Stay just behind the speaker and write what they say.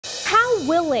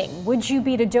willing would you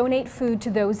be to donate food to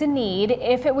those in need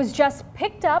if it was just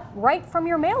picked up right from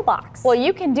your mailbox? Well,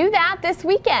 you can do that this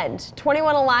weekend.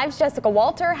 21 Alive's Jessica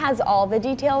Walter has all the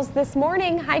details this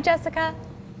morning. Hi, Jessica.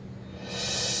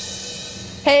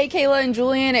 Hey, Kayla and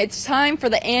Julian, it's time for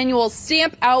the annual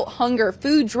Stamp Out Hunger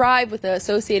food drive with the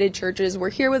Associated Churches.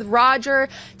 We're here with Roger.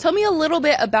 Tell me a little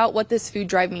bit about what this food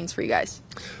drive means for you guys.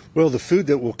 Well, the food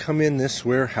that will come in this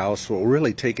warehouse will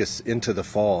really take us into the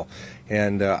fall,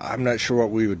 and I'm not sure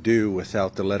what we would do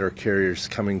without the letter carriers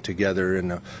coming together in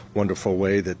a wonderful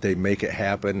way that they make it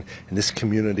happen, and this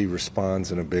community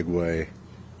responds in a big way.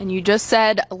 And you just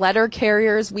said letter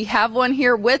carriers. We have one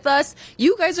here with us.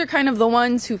 You guys are kind of the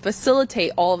ones who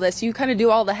facilitate all of this. You kind of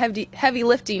do all the heavy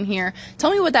lifting here.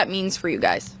 Tell me what that means for you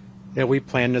guys. Yeah, we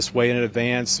plan this way in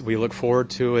advance. We look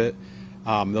forward to it.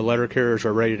 The letter carriers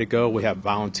are ready to go. We have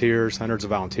volunteers, hundreds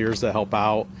of volunteers that help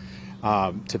out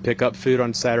to pick up food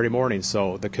on Saturday morning.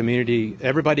 So the community,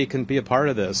 everybody can be a part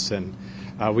of this. And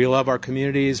we love our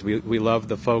communities. We love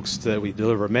the folks that we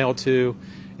deliver mail to.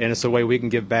 And it's a way we can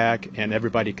give back and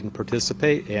everybody can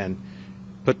participate and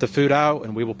put the food out,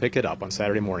 and we will pick it up on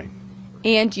Saturday morning.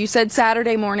 And you said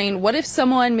Saturday morning. What if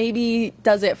someone maybe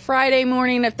does it Friday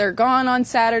morning if they're gone on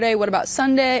Saturday? What about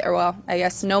Sunday? Or, well, I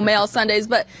guess no mail Sundays,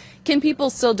 but can people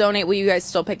still donate? Will you guys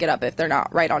still pick it up if they're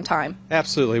not right on time?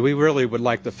 Absolutely. We really would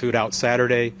like the food out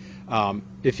Saturday.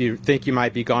 If you think you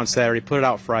might be gone Saturday, put it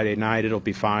out Friday night. It'll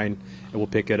be fine, and we'll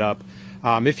pick it up.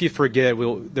 If you forget,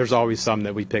 there's always some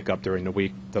that we pick up during the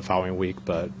week, the following week,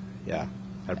 but yeah,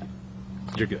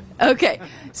 you're good. Okay,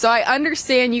 so I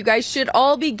understand you guys should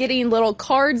all be getting little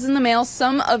cards in the mail.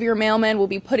 Some of your mailmen will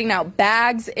be putting out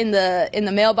bags in the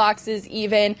mailboxes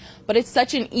even, but it's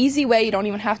such an easy way. You don't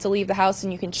even have to leave the house,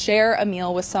 and you can share a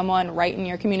meal with someone right in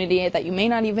your community that you may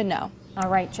not even know. All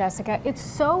right, Jessica, it's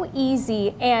so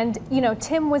easy, and you know,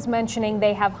 Tim was mentioning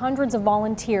they have hundreds of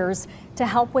volunteers to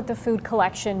help with the food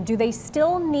collection. Do they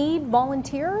still need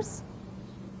volunteers?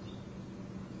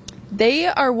 They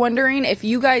are wondering if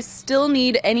you guys still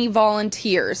need any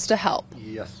volunteers to help.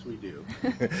 Yes, we do.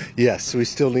 Yes, we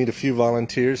still need a few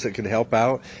volunteers that can help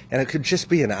out, and it could just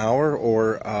be an hour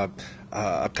or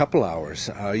a couple hours.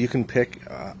 You can pick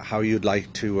how you'd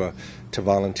like to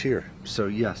volunteer. So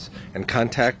yes, and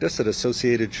contact us at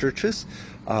Associated Churches,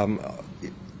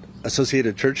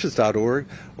 associatedchurches.org,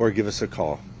 or give us a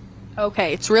call.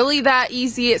 Okay, it's really that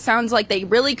easy. It sounds like they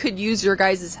really could use your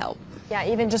guys' help. Yeah,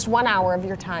 even just 1 hour of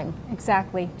your time.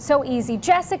 Exactly. So easy.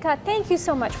 Jessica, thank you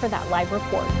so much for that live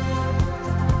report.